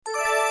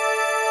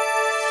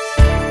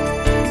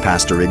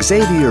Pastor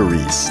Xavier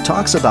Reese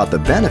talks about the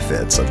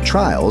benefits of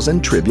trials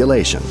and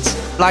tribulations.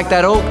 Like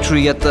that oak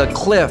tree at the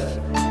cliff,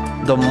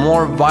 the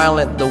more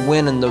violent the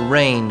wind and the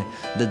rain,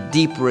 the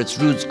deeper its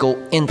roots go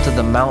into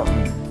the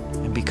mountain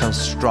and become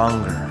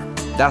stronger.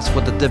 That's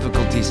what the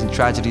difficulties and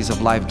tragedies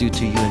of life do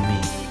to you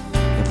and me.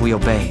 If we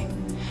obey,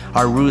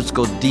 our roots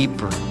go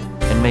deeper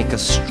and make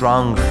us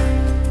stronger.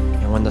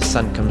 And when the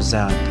sun comes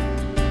out,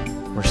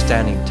 we're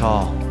standing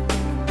tall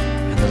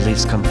and the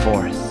leaves come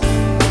forth.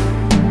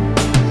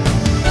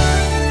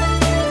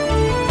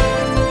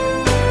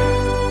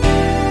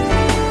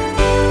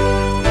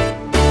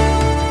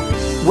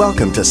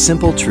 Welcome to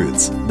Simple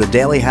Truths, the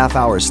daily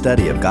half-hour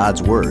study of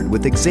God's Word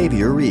with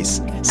Xavier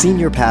Reese,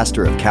 Senior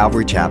Pastor of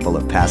Calvary Chapel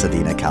of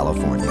Pasadena,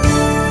 California.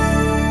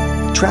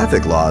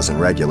 Traffic laws and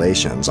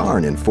regulations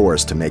aren't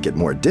enforced to make it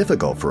more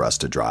difficult for us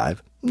to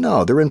drive.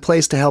 No, they're in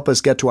place to help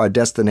us get to our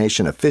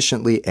destination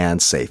efficiently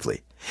and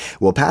safely.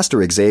 Well,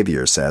 Pastor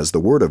Xavier says the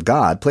Word of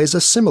God plays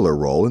a similar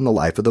role in the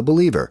life of the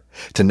believer,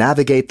 to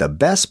navigate the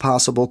best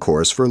possible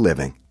course for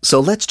living. So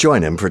let's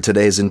join him for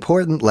today's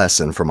important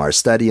lesson from our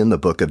study in the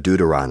book of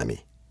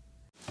Deuteronomy.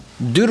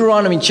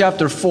 Deuteronomy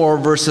chapter 4,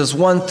 verses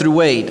 1 through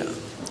 8.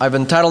 I've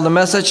entitled the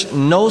message,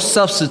 No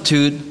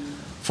Substitute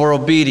for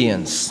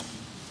Obedience.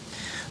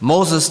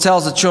 Moses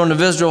tells the children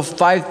of Israel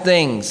 5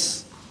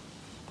 things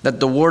that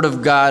the Word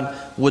of God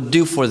would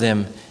do for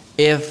them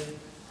if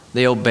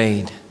they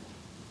obeyed.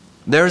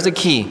 There's the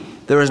key.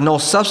 There is no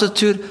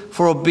substitute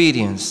for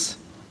obedience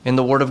in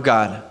the Word of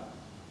God.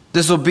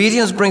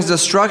 Disobedience brings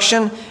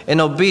destruction, and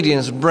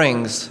obedience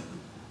brings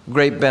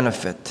great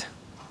benefit.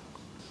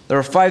 There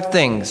are 5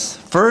 things.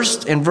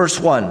 First, in verse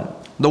 1,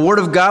 the Word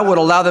of God would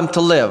allow them to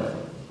live.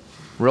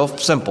 Real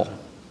simple.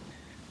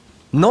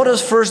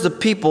 Notice first the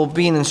people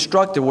being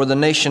instructed were the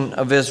nation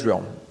of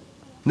Israel.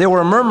 They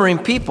were a murmuring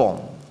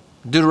people,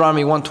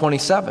 Deuteronomy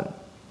 1:27.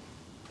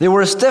 They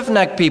were a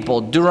stiff-necked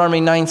people,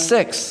 Deuteronomy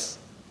 9:6.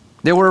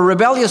 They were a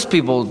rebellious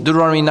people,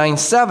 Deuteronomy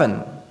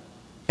 9:7.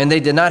 And they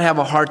did not have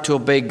a heart to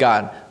obey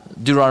God,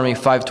 Deuteronomy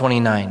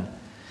 5:29.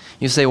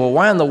 You say, well,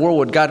 why in the world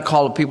would God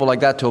call people like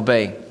that to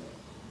obey?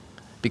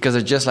 Because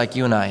they're just like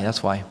you and I,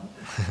 that's why.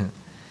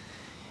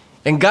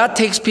 And God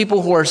takes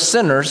people who are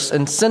sinners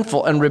and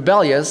sinful and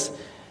rebellious,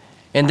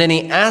 and then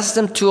He asks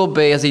them to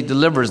obey as He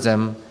delivers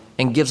them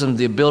and gives them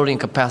the ability and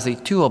capacity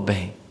to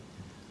obey.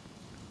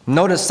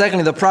 Notice,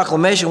 secondly, the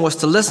proclamation was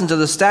to listen to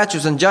the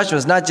statutes and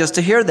judgments, not just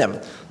to hear them.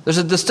 There's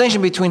a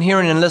distinction between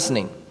hearing and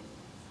listening.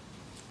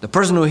 The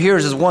person who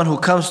hears is one who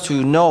comes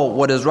to know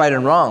what is right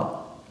and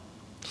wrong,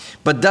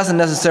 but doesn't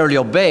necessarily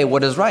obey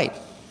what is right.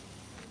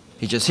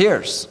 He just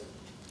hears.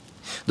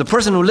 The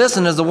person who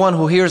listens is the one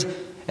who hears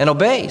and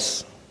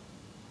obeys,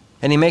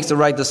 and he makes the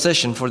right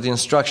decision for the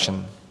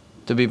instruction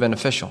to be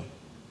beneficial.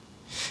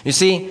 You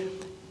see,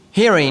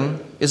 hearing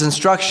is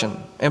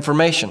instruction,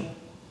 information.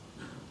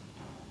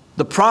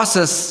 The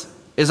process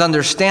is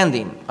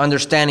understanding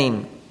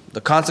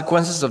the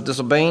consequences of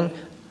disobeying,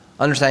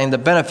 understanding the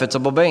benefits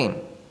of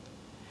obeying.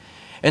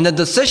 And the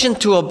decision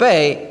to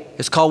obey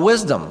is called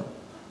wisdom.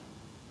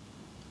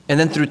 And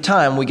then through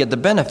time, we get the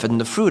benefit and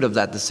the fruit of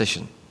that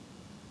decision.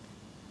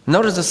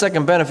 Notice the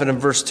second benefit in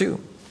verse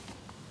 2.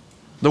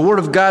 The Word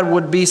of God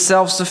would be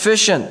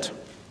self-sufficient.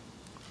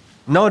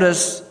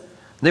 Notice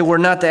they were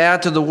not to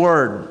add to the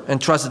Word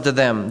entrusted to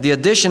them. The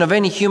addition of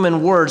any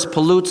human words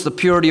pollutes the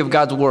purity of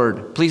God's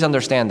Word. Please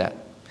understand that.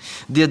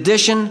 The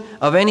addition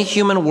of any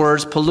human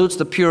words pollutes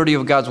the purity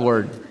of God's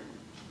Word.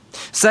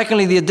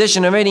 Secondly, the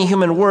addition of any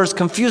human words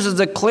confuses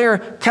the clear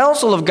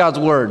counsel of God's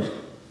Word.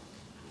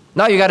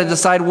 Now you got to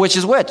decide which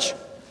is which.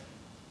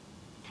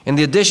 And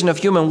the addition of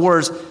human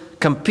words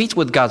competes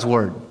with God's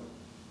Word.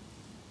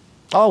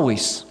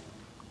 Always.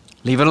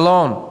 Leave it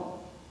alone.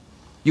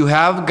 You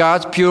have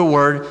God's pure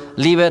Word,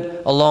 leave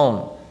it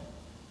alone.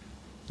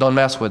 Don't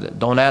mess with it.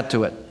 Don't add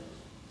to it.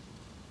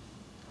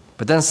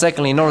 But then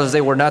secondly, notice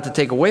they were not to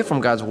take away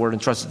from God's Word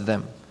entrusted to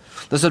them.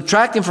 The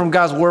subtracting from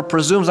God's Word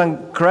presumes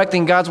on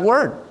correcting God's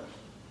Word.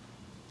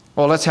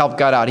 Well, let's help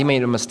God out. He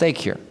made a mistake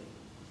here.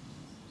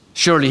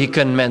 Surely He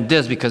couldn't meant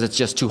this because it's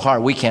just too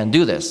hard. We can't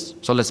do this.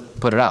 So let's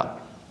put it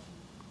out.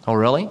 Oh,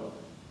 really?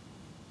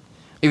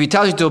 If He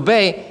tells you to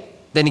obey,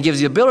 then He gives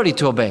you the ability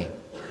to obey.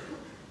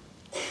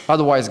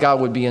 Otherwise, God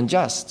would be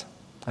unjust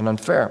and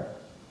unfair.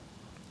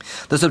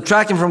 The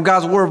subtracting from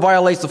God's Word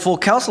violates the full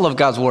counsel of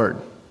God's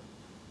Word.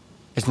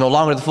 It's no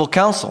longer the full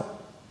counsel.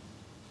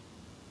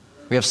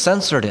 We have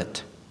censored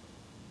it.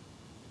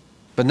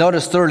 But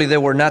notice thirdly, they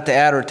were not to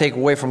add or take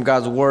away from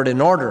God's Word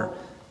in order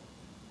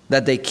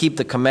that they keep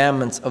the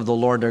commandments of the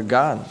Lord their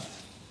God.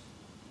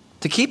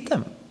 To keep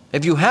them.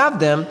 If you have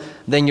them,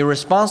 then you're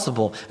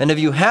responsible. And if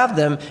you have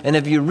them, and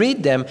if you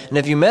read them, and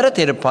if you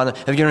meditate upon them,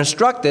 if you're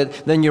instructed,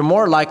 then you're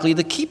more likely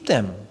to keep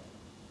them.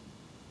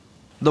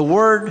 The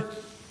Word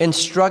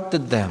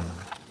instructed them.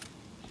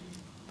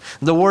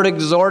 The Word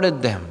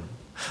exhorted them.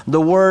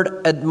 The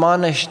Word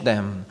admonished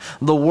them.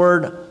 The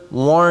Word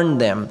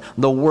warned them.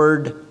 The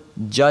Word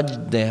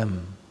judged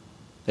them.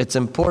 It's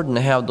important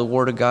to have the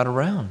Word of God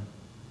around,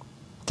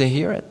 to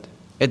hear it.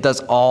 It does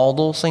all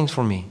those things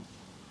for me.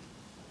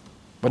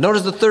 But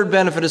notice the third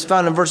benefit is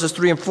found in verses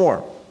 3 and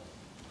 4.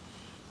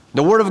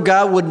 The Word of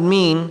God would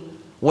mean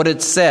what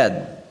it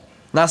said.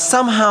 Now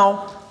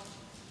somehow,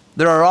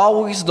 there are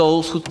always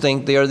those who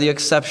think they are the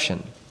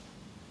exception.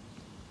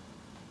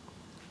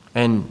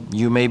 And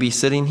you may be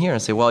sitting here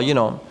and say, well, you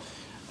know,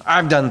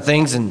 I've done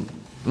things and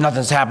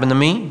nothing's happened to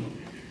me.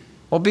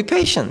 Well, be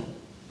patient.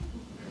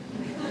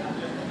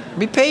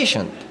 Be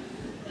patient.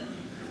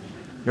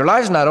 Your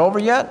life's not over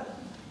yet.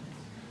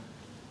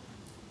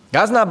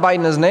 God's not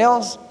biting his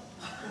nails.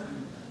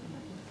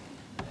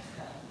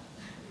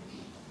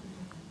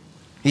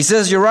 He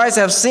says, your eyes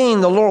have seen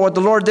the Lord, what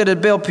the Lord did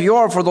at Baal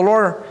Peor, for the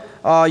Lord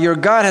your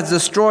God has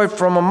destroyed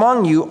from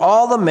among you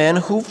all the men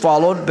who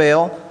followed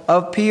Baal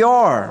of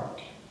Peor.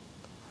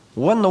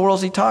 What in the world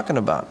is he talking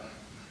about?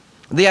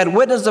 They had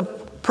witnessed a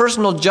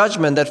personal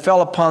judgment that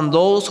fell upon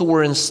those who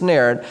were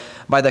ensnared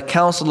by the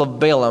counsel of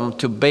Balaam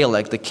to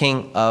Balak, the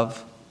king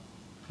of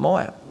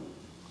Moab,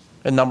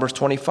 in Numbers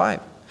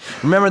 25.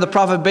 Remember, the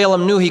prophet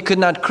Balaam knew he could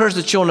not curse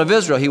the children of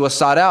Israel. He was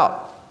sought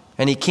out,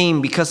 and he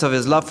came because of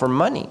his love for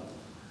money.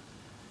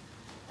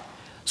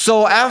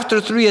 So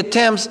after 3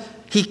 attempts,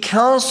 he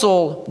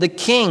counseled the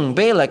king,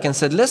 Balak, and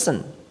said,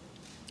 listen,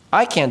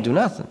 I can't do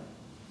nothing.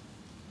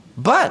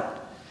 But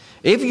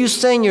if you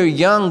send your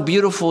young,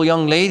 beautiful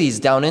young ladies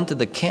down into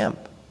the camp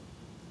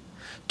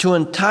to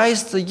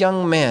entice the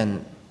young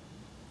men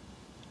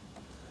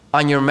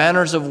on your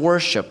manners of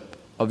worship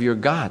of your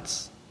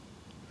gods,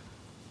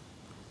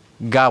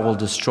 God will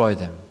destroy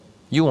them.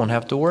 You won't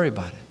have to worry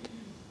about it.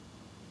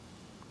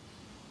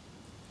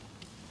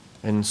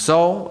 And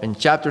so, in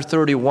chapter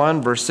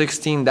 31, verse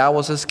 16, that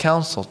was his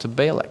counsel to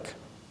Balak.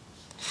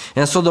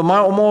 And so the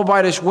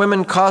Moabitish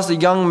women caused the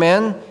young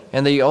men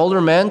and the older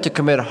men to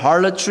commit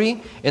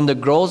harlotry in the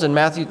groves in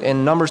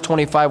Numbers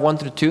 25, 1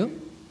 through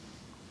 2.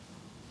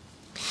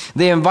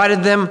 They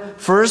invited them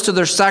first to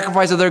their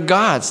sacrifice of their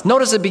gods.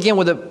 Notice it began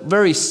with a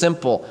very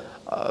simple,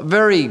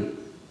 very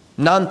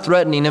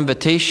non-threatening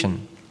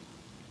invitation.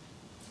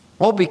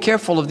 Oh, be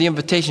careful of the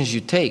invitations you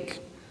take.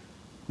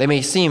 They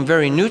may seem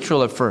very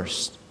neutral at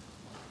first.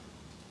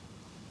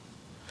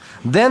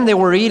 Then they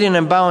were eating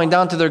and bowing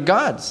down to their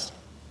gods.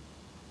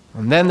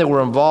 And then they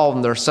were involved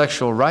in their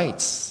sexual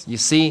rites. You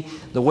see,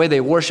 the way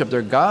they worshiped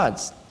their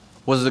gods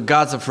was the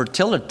gods of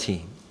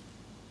fertility.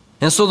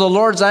 And so the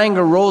Lord's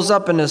anger rose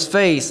up in his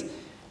face,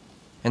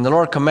 and the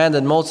Lord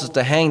commanded Moses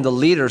to hang the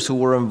leaders who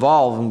were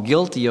involved and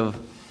guilty of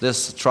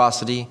this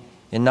atrocity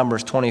in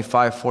Numbers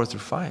 25, 4 through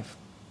 5.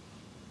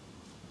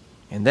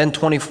 And then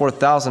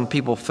 24,000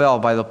 people fell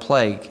by the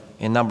plague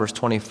in Numbers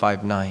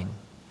 25, 9.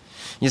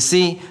 You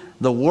see,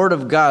 the Word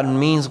of God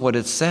means what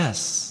it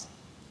says.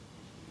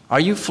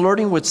 Are you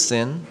flirting with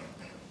sin?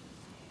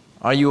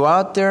 Are you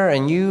out there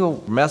and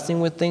you messing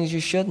with things you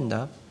shouldn't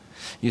have?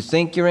 You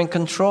think you're in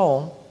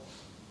control.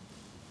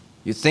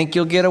 You think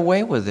you'll get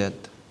away with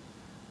it.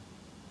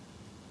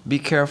 Be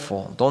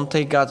careful. Don't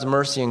take God's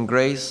mercy and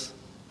grace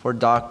for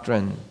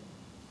doctrine,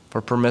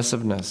 for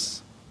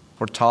permissiveness,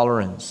 for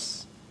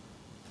tolerance,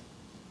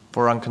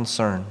 for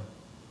unconcern.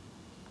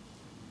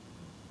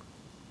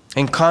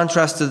 In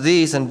contrast to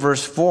these, in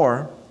verse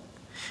 4,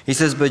 he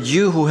says, but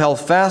you who held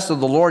fast to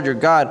the Lord your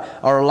God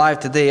are alive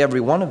today, every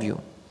one of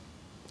you.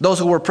 Those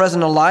who were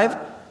present alive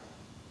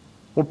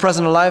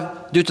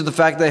due to the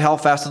fact they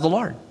held fast to the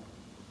Lord.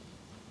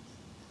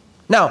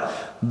 Now,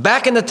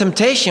 back in the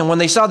temptation, when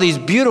they saw these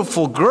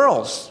beautiful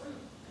girls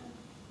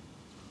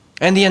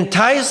and the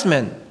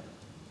enticement,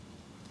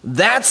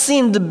 that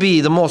seemed to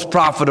be the most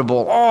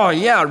profitable. Oh,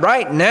 yeah,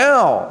 right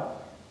now.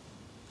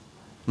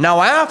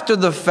 Now, after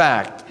the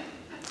fact,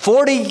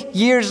 40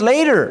 years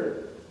later,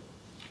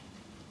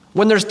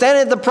 when they're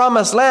standing at the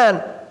promised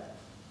land,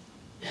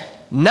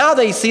 now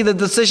they see the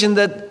decision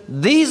that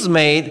these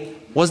made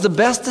was the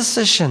best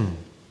decision.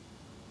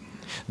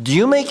 Do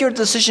you make your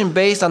decision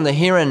based on the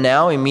here and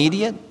now,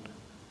 immediate?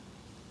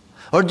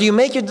 Or do you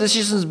make your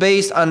decisions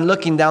based on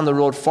looking down the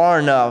road far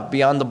enough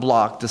beyond the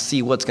block to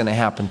see what's going to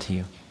happen to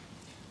you?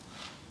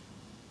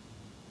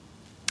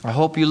 I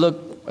hope you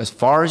look as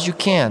far as you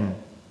can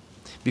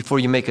before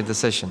you make a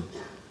decision.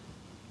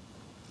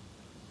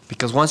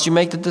 Because once you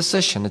make the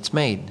decision, it's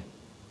made.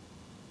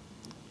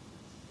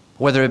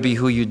 Whether it be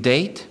who you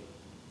date,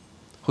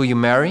 who you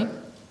marry,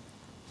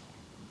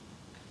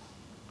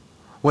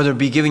 whether it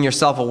be giving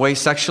yourself away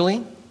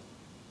sexually,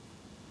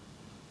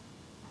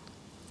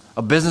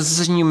 a business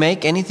decision you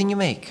make, anything you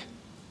make.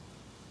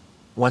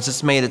 Once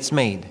it's made, it's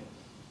made.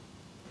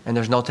 And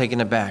there's no taking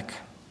it back.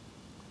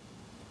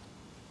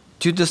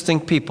 Two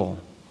distinct people,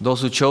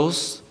 those who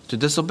chose to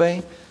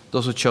disobey,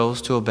 those who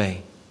chose to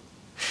obey.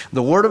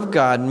 The Word of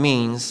God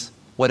means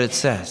what it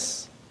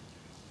says.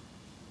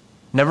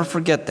 Never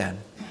forget that.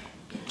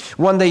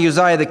 One day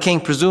Uzziah the king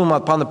presumed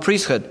upon the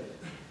priesthood,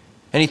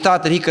 and he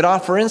thought that he could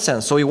offer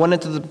incense. So he went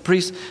into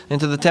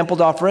the temple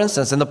to offer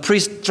incense, and the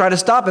priest tried to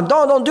stop him.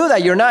 Don't do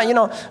that. You're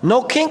not,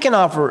 no king can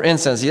offer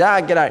incense.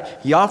 Get out.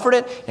 He offered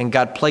it, and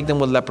God plagued him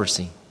with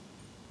leprosy.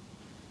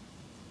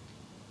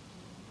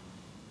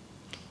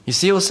 You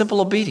see, it was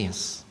simple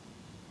obedience.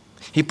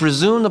 He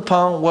presumed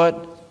upon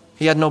what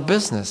he had no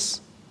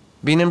business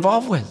being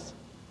involved with.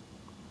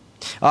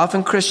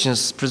 Often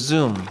Christians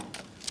presume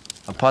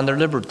upon their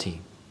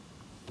liberty,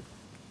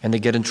 and they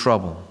get in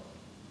trouble.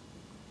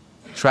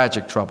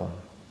 Tragic trouble.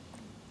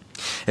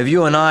 If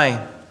you and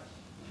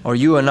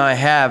I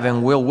have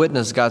and will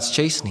witness God's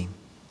chastening,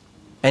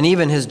 and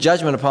even His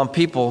judgment upon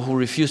people who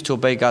refuse to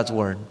obey God's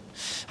word.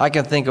 I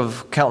can think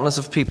of countless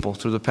of people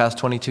through the past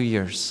 22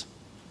 years.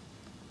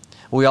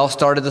 We all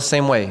started the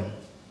same way.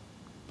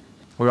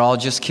 We're all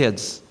just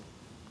kids.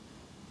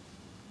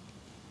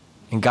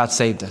 And God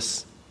saved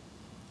us.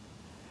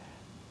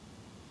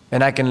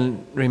 And I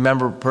can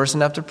remember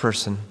person after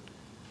person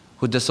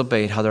who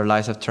disobeyed, how their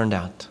lives have turned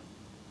out.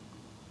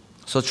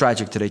 So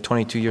tragic today,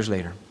 22 years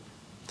later.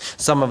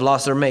 Some have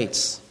lost their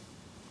mates.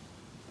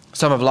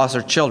 Some have lost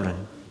their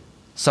children.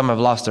 Some have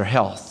lost their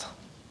health.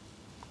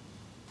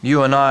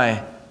 You and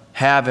I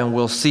have and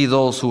will see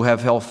those who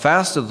have held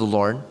fast to the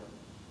Lord,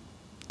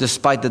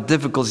 despite the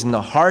difficulties and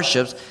the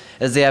hardships,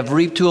 as they have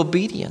reaped to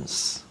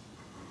obedience.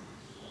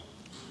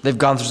 They've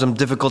gone through some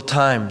difficult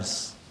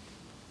times,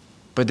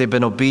 but they've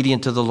been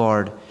obedient to the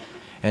Lord.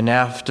 And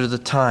after the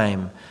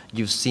time,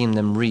 you've seen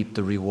them reap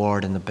the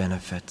reward and the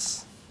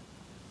benefits.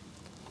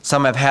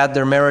 Some have had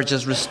their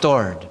marriages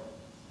restored.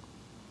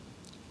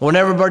 When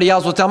everybody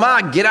else will tell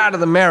them, get out of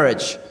the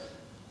marriage,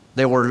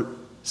 they were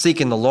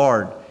seeking the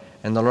Lord,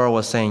 and the Lord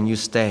was saying, you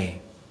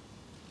stay.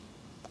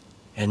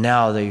 And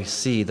now they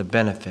see the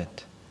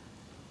benefit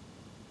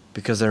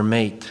because their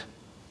mate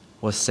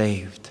was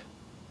saved.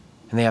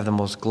 And they have the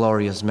most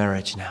glorious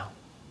marriage now.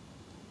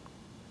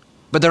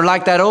 But they're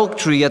like that oak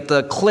tree at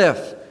the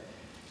cliff.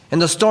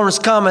 And the storms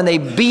come and they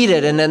beat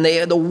it, and then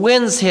the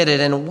winds hit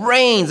it, and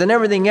rains and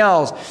everything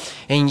else.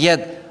 And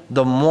yet,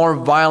 the more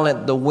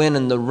violent the wind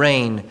and the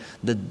rain,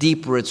 the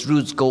deeper its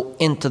roots go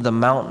into the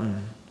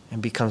mountain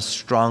and become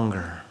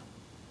stronger.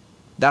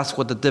 That's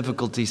what the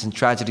difficulties and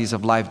tragedies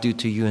of life do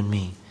to you and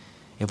me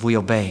if we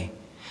obey.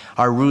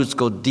 Our roots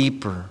go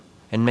deeper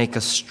and make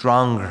us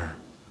stronger.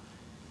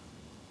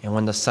 And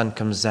when the sun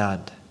comes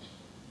out,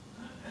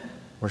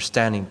 we're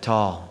standing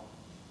tall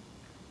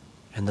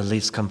and the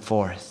leaves come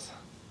forth.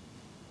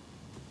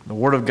 The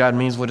Word of God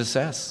means what it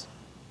says.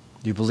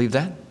 Do you believe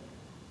that?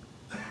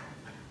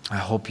 I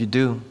hope you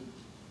do.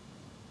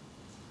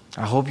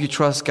 I hope you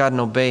trust God and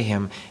obey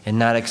Him and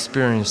not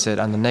experience it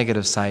on the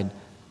negative side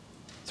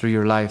through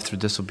your life through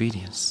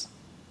disobedience.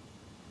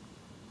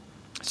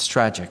 It's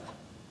tragic.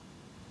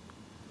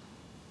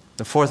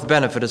 The fourth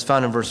benefit is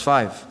found in verse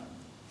 5.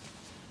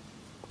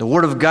 The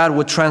Word of God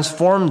would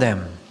transform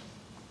them.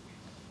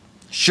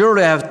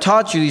 Surely I have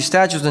taught you these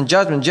statutes and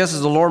judgments, just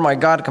as the Lord my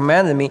God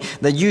commanded me,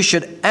 that you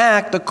should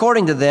act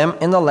according to them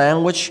in the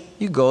land which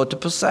you go to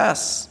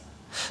possess.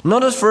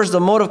 Notice first the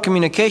mode of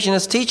communication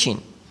is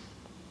teaching.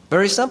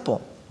 Very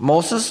simple.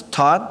 Moses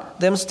taught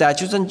them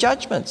statutes and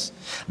judgments.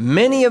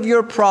 Many of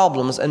your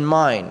problems and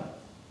mine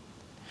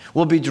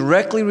will be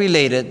directly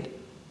related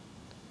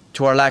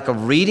to our lack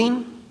of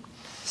reading,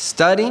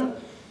 studying,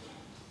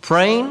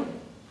 praying,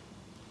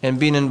 and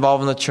being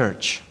involved in the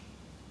church.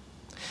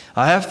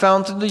 I have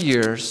found through the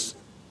years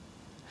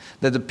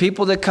that the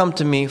people that come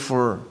to me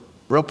for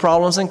real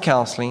problems in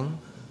counseling,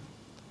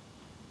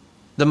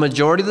 the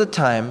majority of the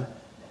time,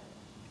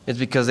 it's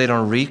because they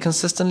don't read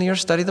consistently or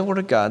study the Word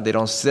of God. They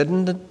don't sit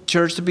in the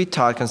church to be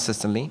taught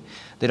consistently.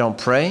 They don't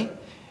pray,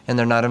 and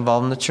they're not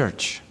involved in the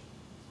church.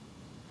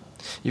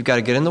 You've got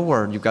to get in the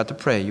Word. You've got to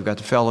pray. You've got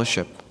to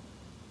fellowship.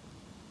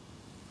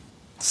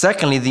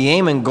 Secondly, the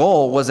aim and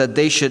goal was that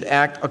they should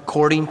act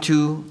according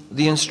to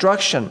the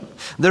instruction.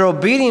 Their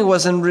obedience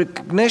was in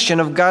recognition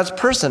of God's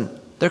person,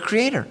 their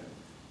Creator.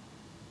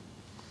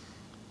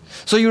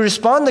 So you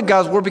respond to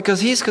God's Word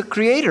because He's the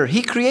Creator.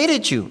 He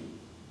created you.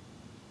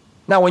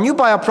 Now, when you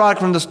buy a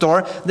product from the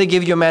store, they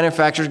give you a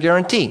manufacturer's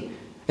guarantee.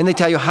 And they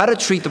tell you how to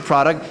treat the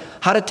product,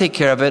 how to take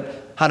care of it,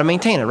 how to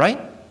maintain it, right?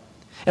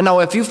 And now,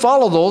 if you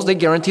follow those, they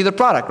guarantee the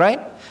product, right?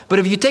 But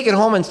if you take it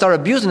home and start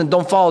abusing it,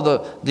 don't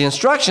follow the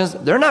instructions,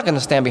 they're not going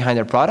to stand behind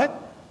their product.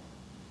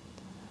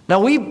 Now,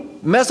 we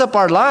mess up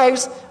our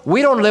lives.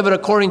 We don't live it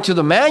according to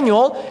the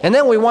manual, and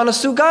then we want to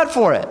sue God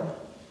for it.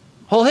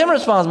 Hold Him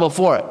responsible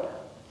for it.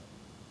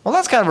 Well,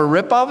 that's kind of a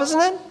ripoff,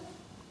 isn't it?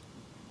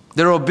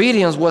 Their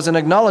obedience was an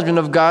acknowledgement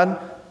of God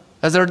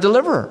as their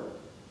deliverer.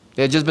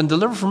 They had just been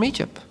delivered from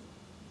Egypt.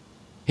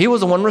 He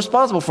was the one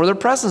responsible for their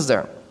presence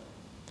there.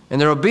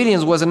 And their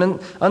obedience was an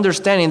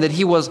understanding that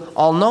He was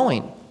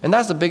all-knowing. And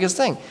that's the biggest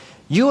thing.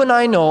 You and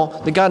I know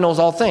that God knows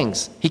all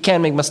things. He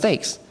can't make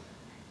mistakes.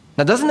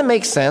 Now, doesn't it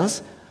make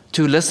sense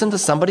to listen to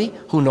somebody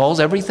who knows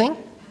everything?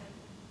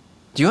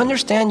 Do you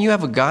understand you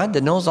have a God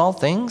that knows all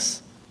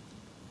things?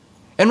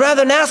 And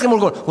rather than ask Him, we're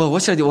going, well,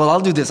 what should I do? Well, I'll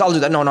do this. I'll do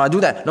that. No, I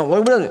do that. No,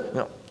 what will I do?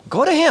 No.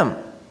 Go to Him.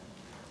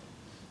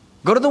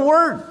 Go to the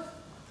Word.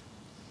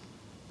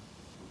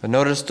 But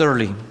notice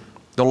thirdly,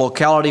 the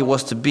locality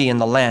was to be in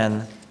the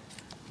land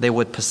they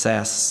would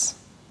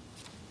possess.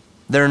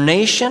 Their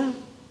nation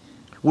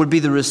would be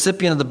the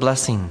recipient of the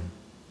blessing.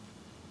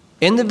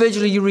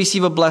 Individually, you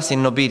receive a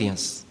blessing in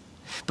obedience.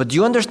 But do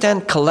you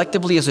understand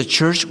collectively as a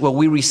church what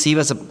we receive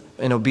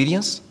in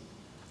obedience?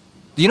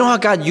 Do you know how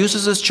God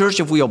uses this church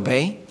if we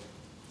obey?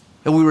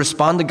 If we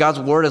respond to God's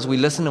word as we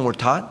listen and we're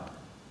taught?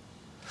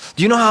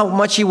 Do you know how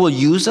much He will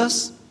use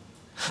us?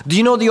 Do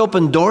you know the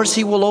open doors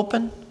He will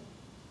open?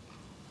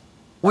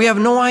 We have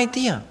no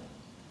idea.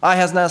 Eye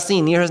has not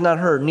seen, ear has not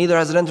heard, neither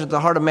has it entered the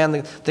heart of man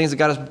the things that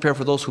God has prepared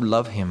for those who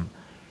love Him.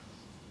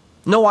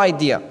 No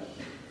idea.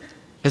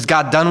 Is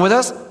God done with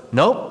us?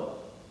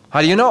 Nope.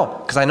 How do you know?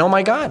 Because I know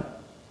my God.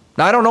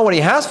 Now, I don't know what He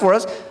has for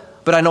us,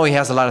 but I know He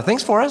has a lot of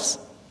things for us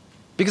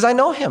because I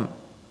know Him.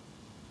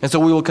 And so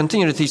we will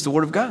continue to teach the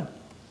Word of God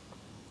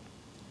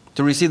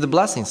to receive the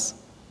blessings.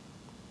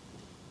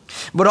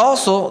 But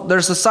also,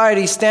 their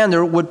society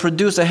standard would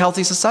produce a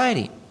healthy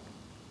society.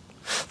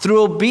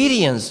 Through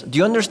obedience, do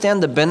you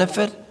understand the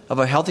benefit of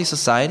a healthy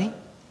society?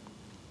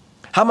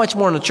 How much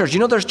more in the church? You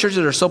know there's churches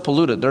that are so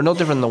polluted. They're no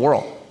different in the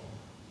world.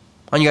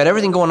 And you got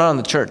everything going on in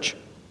the church.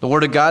 The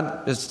Word of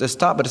God is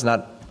taught, but it's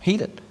not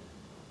heeded.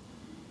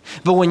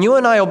 But when you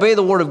and I obey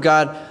the Word of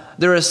God,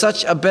 there is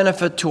such a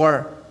benefit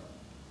to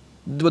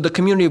the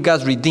community of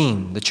God's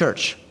redeemed, the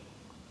church.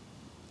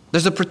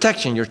 There's a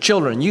protection, your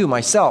children, you,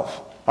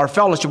 myself, our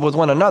fellowship with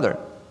one another.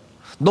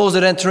 Those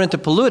that enter into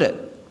pollute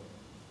it.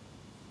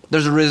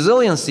 There's a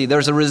resiliency,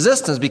 there's a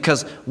resistance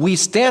because we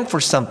stand for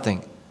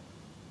something.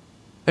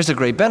 There's a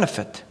great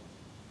benefit.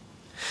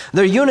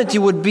 Their unity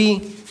would be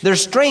their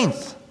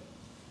strength.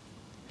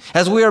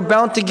 As we are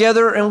bound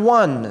together in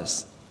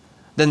oneness,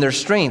 then there's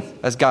strength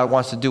as God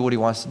wants to do what He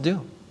wants to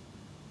do.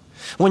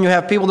 When you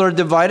have people that are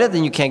divided,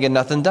 then you can't get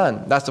nothing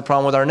done. That's the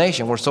problem with our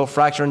nation. We're so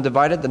fractured and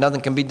divided that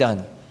nothing can be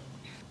done.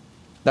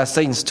 That's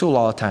Satan's tool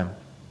all the time.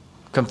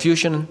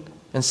 Confusion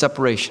and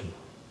separation.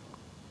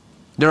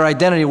 Their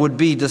identity would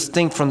be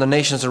distinct from the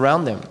nations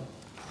around them.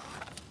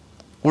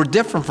 We're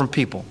different from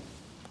people.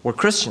 We're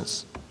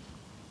Christians.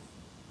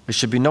 It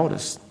should be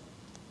noticed.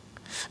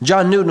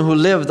 John Newton, who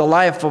lived the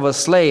life of a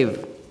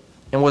slave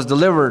and was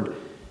delivered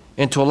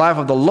into a life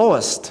of the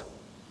lowest,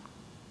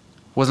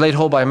 was laid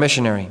hold by a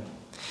missionary.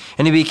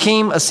 And he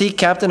became a sea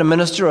captain, a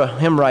minister, a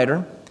hymn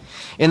writer.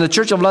 In the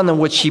Church of London,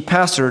 which he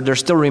pastored, there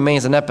still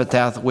remains an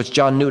epitaph which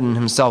John Newton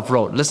himself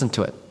wrote. Listen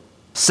to it.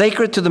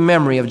 Sacred to the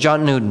memory of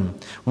John Newton,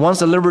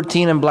 once a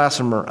libertine and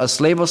blasphemer, a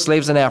slave of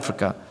slaves in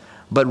Africa,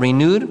 but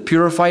renewed,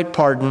 purified,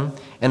 pardoned,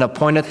 and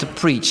appointed to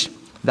preach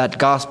that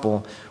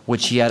gospel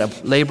which he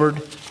had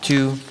labored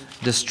to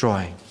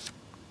destroy.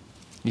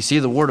 You see,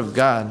 the Word of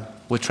God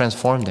will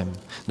transform them.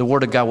 The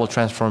Word of God will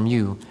transform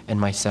you and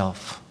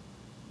myself.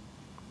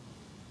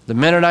 The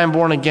minute I am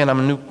born again, I'm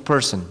a new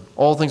person.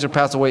 All things are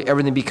passed away,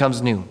 everything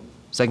becomes new.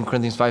 2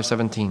 Corinthians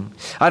 5:17.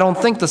 I don't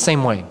think the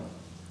same way.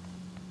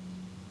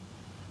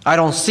 I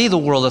don't see the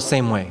world the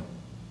same way.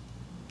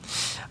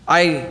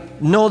 I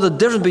know the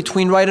difference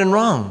between right and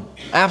wrong.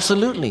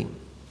 Absolutely.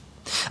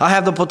 I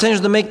have the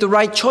potential to make the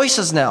right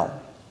choices now.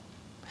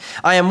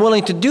 I am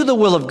willing to do the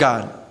will of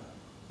God.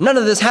 None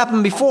of this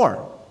happened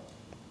before.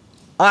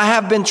 I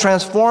have been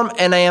transformed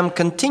and I am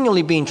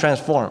continually being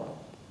transformed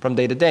from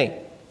day to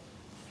day.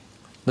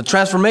 The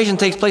transformation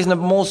takes place in the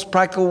most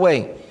practical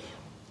way.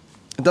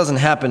 It doesn't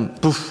happen,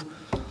 poof,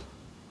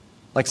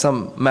 like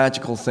some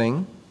magical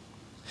thing.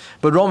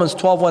 But Romans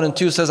 12:1 and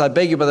 2 says, I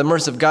beg you by the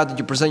mercy of God that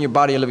you present your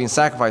body a living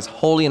sacrifice,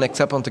 holy and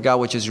acceptable unto God,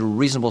 which is your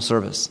reasonable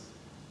service.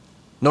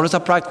 Notice how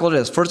practical it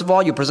is. First of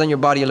all, you present your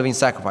body a living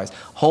sacrifice,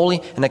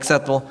 holy and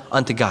acceptable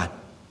unto God.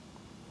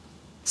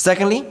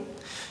 Secondly,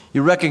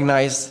 you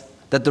recognize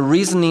that the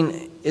reason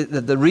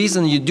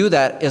you do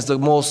that is the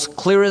most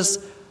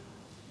clearest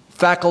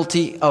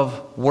faculty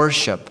of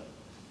worship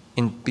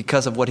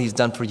because of what He's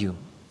done for you.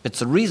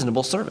 It's a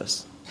reasonable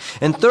service.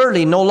 And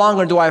thirdly, no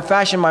longer do I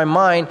fashion my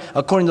mind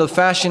according to the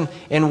fashion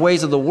and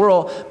ways of the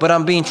world, but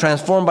I'm being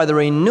transformed by the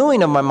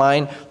renewing of my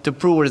mind to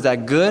prove what is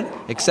that good,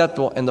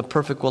 acceptable, and the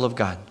perfect will of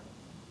God.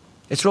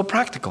 It's real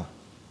practical.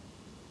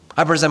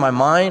 I present my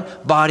mind,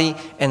 body,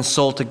 and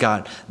soul to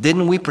God.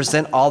 Didn't we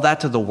present all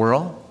that to the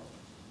world?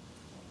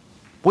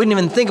 We didn't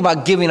even think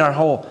about giving our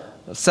whole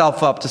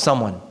self up to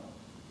someone.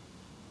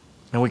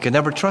 And we could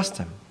never trust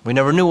Him. We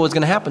never knew what was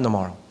going to happen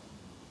tomorrow.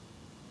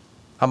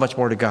 How much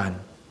more to God?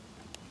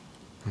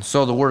 And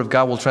so the Word of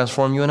God will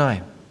transform you and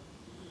I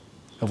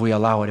if we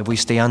allow it, if we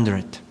stay under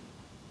it,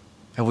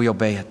 if we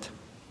obey it.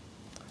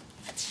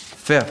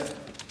 Fifth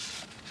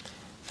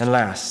and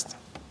last,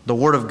 the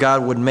Word of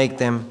God would make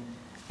them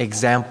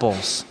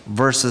examples.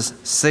 Verses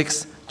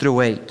 6 through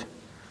 8.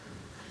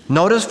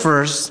 Notice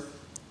first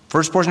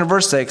portion of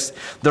verse 6,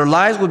 their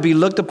lives would be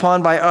looked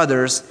upon by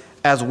others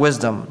as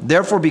wisdom.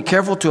 Therefore be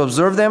careful to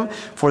observe them,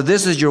 for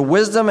this is your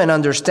wisdom and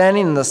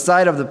understanding in the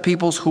sight of the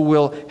peoples who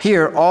will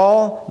hear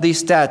all these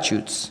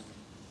statutes.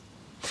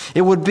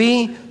 It would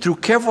be through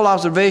careful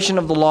observation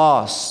of the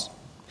laws.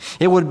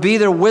 It would be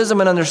their wisdom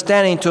and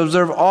understanding to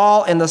observe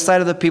all in the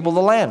sight of the people of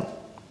the land.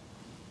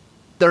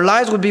 Their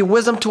lives would be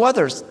wisdom to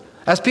others.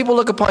 As people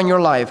look upon your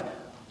life,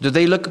 do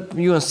they look at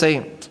you and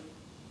say,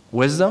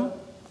 wisdom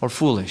or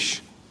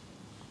foolish?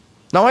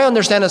 Now, I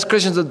understand as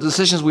Christians, the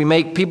decisions we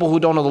make, people who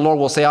don't know the Lord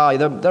will say,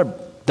 they're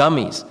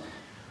dummies.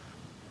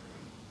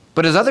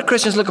 But as other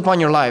Christians look upon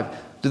your life,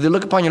 do they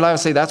look upon your life and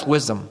say, that's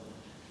wisdom?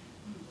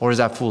 Or is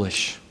that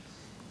foolish?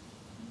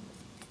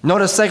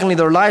 Notice, secondly,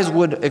 their lives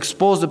would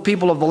expose the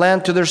people of the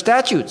land to their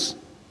statutes.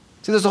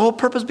 See, there's a whole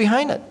purpose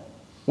behind it.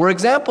 We're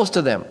examples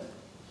to them.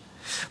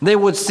 They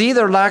would see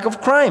their lack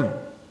of crime.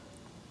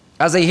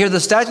 As they hear the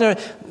statute,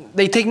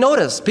 they take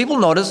notice. People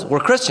notice. We're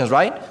Christians,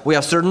 right? We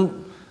have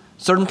certain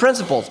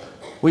principles.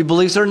 We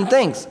believe certain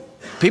things.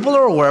 People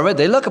are aware of it.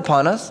 They look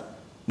upon us.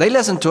 They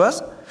listen to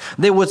us.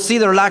 They would see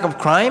their lack of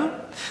crime.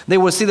 They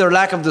would see their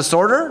lack of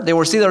disorder. They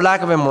would see their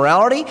lack of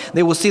immorality.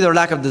 They would see their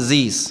lack of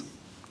disease.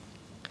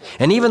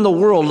 And even the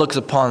world looks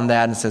upon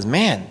that and says,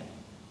 man,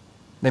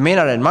 they may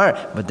not admire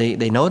it, but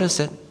they notice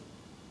it.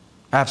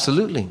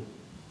 Absolutely.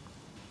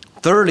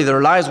 Thirdly,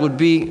 their lives would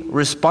be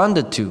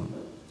responded to.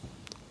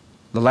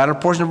 The latter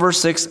portion of verse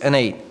 6 and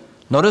 8.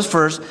 Notice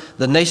first,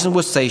 the nation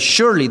would say,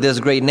 surely this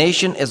great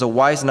nation is a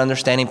wise and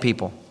understanding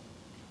people.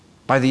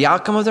 By the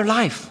outcome of their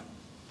life.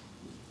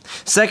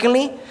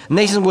 Secondly,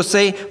 nations would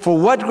say, for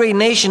what great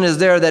nation is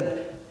there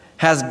that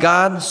has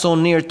God so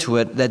near to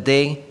it that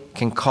they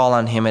can call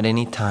on him at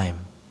any time?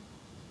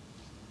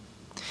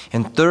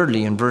 And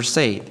thirdly, in verse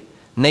 8,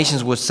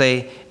 nations would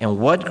say, and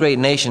what great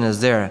nation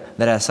is there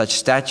that has such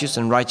statutes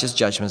and righteous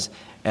judgments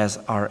as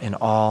are in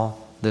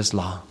all this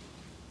law?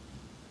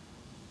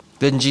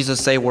 Didn't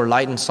Jesus say we're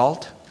light and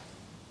salt?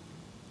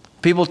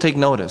 People take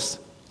notice.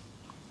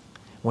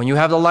 When you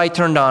have the light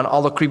turned on,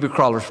 all the creepy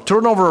crawlers,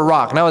 turn over a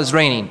rock. Now it's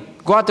raining.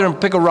 Go out there and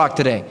pick a rock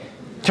today.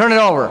 Turn it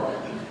over.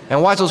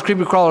 And watch those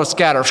creepy crawlers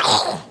scatter.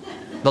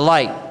 The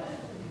light.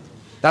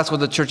 That's what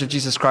the Church of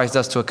Jesus Christ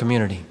does to a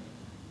community.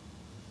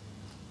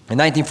 In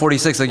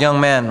 1946, a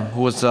young man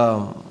who was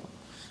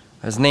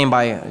named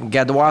by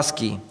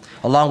Gadowski,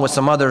 along with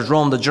some others,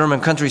 roamed the German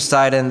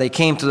countryside, and they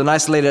came to an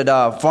isolated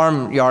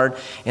farmyard,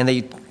 and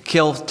they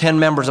killed 10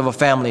 members of a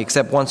family,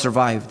 except one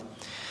survived.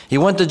 He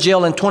went to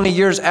jail, and 20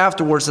 years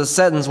afterwards, the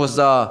sentence was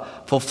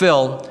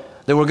fulfilled.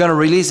 They were going to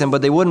release him,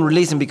 but they wouldn't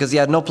release him because he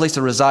had no place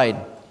to reside.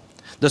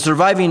 The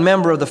surviving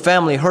member of the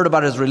family heard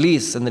about his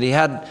release and that he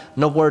had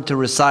nowhere to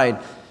reside,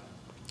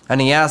 and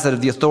he asked that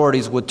if the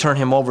authorities would turn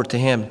him over to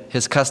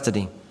his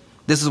custody.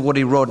 This is what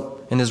he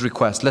wrote in his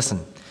request.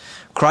 Listen,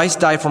 Christ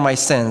died for my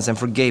sins and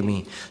forgave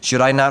me. Should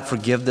I not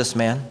forgive this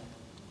man?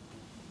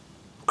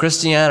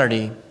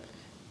 Christianity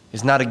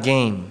is not a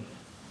game.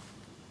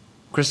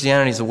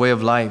 Christianity is a way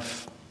of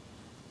life.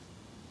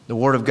 The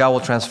Word of God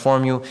will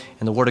transform you,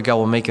 and the Word of God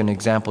will make you an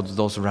example to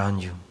those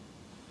around you.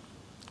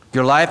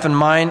 Your life and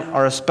mine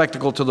are a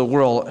spectacle to the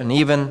world, and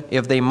even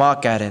if they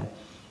mock at it,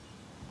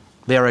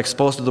 they are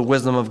exposed to the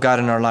wisdom of God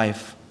in our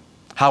life.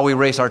 How we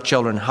raise our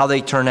children, how they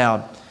turn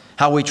out,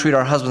 how we treat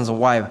our husbands and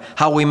wives,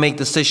 how we make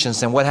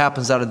decisions and what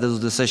happens out of those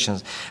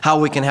decisions, how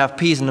we can have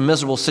peace in the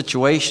miserable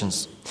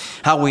situations,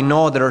 how we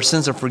know that our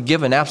sins are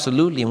forgiven,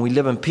 absolutely, and we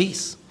live in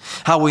peace,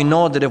 how we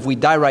know that if we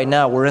die right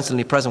now, we're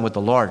instantly present with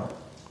the Lord.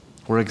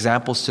 We're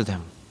examples to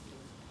them.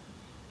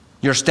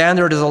 Your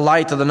standard is a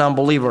light to the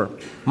non-believer,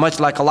 much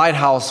like a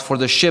lighthouse for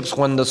the ships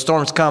when the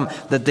storms come,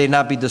 that they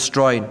not be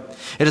destroyed.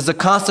 It is a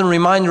constant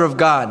reminder of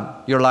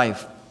God, your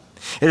life.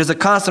 It is a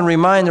constant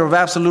reminder of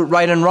absolute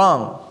right and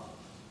wrong.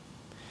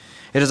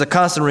 It is a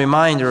constant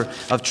reminder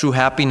of true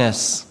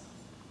happiness.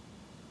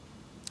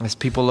 As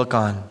people look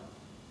on,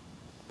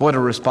 what a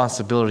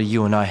responsibility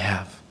you and I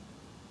have.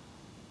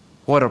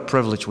 What a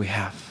privilege we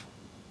have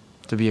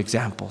to be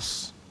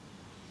examples.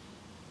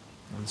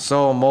 And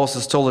so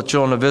Moses told the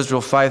children of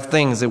Israel 5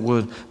 things that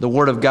the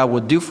Word of God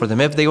would do for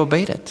them if they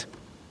obeyed it.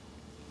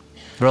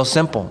 Real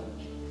simple.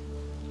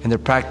 And they're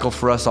practical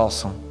for us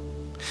also.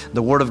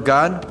 The Word of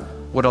God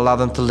would allow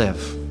them to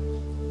live.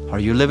 Are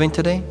you living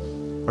today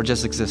or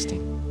just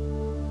existing?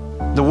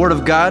 The Word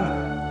of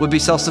God would be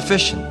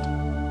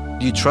self-sufficient.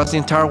 Do you trust the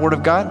entire Word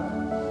of God?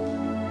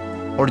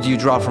 Or do you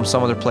draw from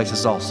some other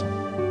places also?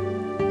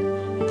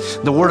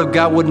 The Word of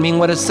God would mean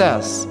what it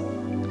says.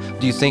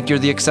 Do you think you're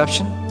the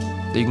exception?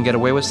 That you can get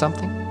away with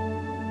something?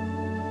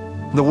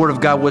 The Word of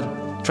God would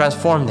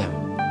transform them.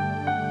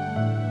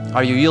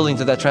 Are you yielding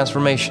to that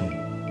transformation?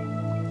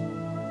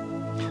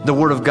 The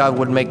Word of God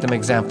would make them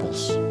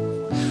examples.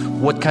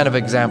 What kind of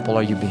example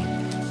are you being?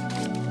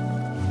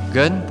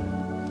 Good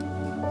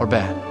or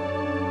bad?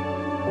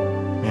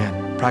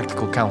 Man,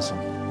 practical counsel,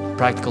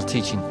 practical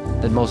teaching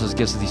that Moses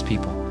gives to these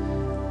people.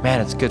 Man,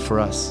 it's good for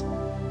us.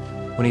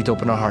 We need to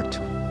open our heart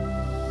to it.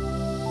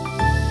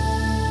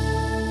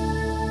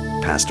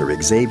 Pastor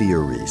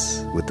Xavier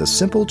Reese with the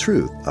simple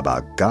truth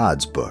about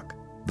God's book,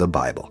 the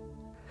Bible.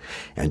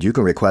 And you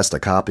can request a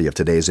copy of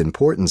today's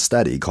important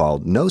study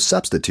called No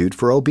Substitute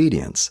for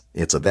Obedience.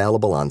 It's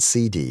available on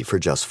CD for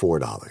just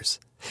 $4.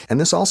 And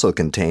this also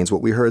contains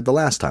what we heard the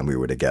last time we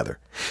were together.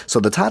 So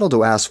the title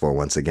to ask for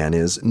once again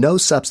is No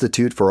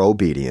Substitute for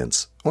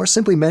Obedience, or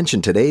simply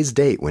mention today's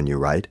date when you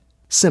write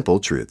Simple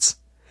Truths.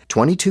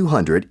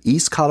 2200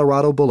 East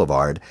Colorado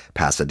Boulevard,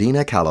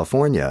 Pasadena,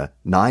 California,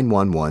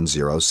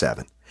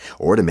 91107.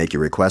 Or to make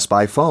your request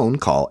by phone,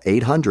 call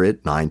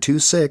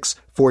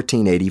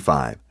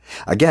 800-926-1485.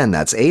 Again,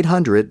 that's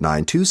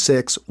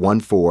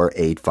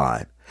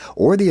 800-926-1485.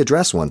 Or the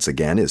address once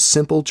again is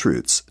Simple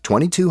Truths,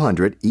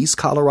 2200 East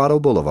Colorado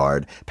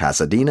Boulevard,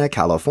 Pasadena,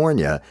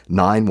 California,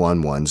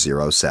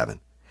 91107.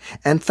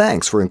 And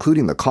thanks for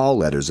including the call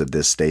letters of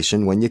this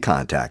station when you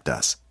contact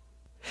us.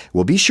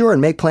 Well, be sure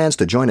and make plans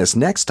to join us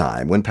next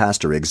time when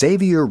Pastor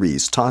Xavier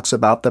Reese talks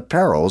about the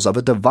perils of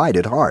a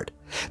divided heart.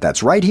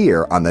 That's right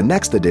here on the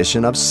next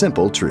edition of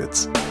Simple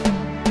Truths.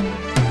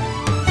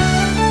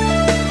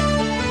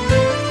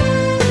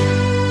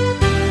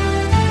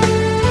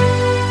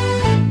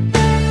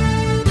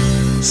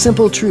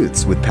 Simple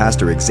Truths with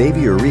Pastor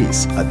Xavier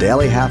Reese, a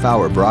daily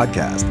half-hour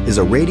broadcast, is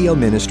a radio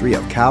ministry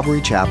of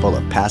Calvary Chapel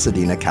of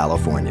Pasadena,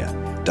 California.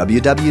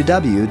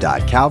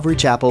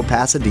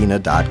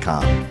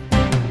 www.calvarychapelpasadena.com.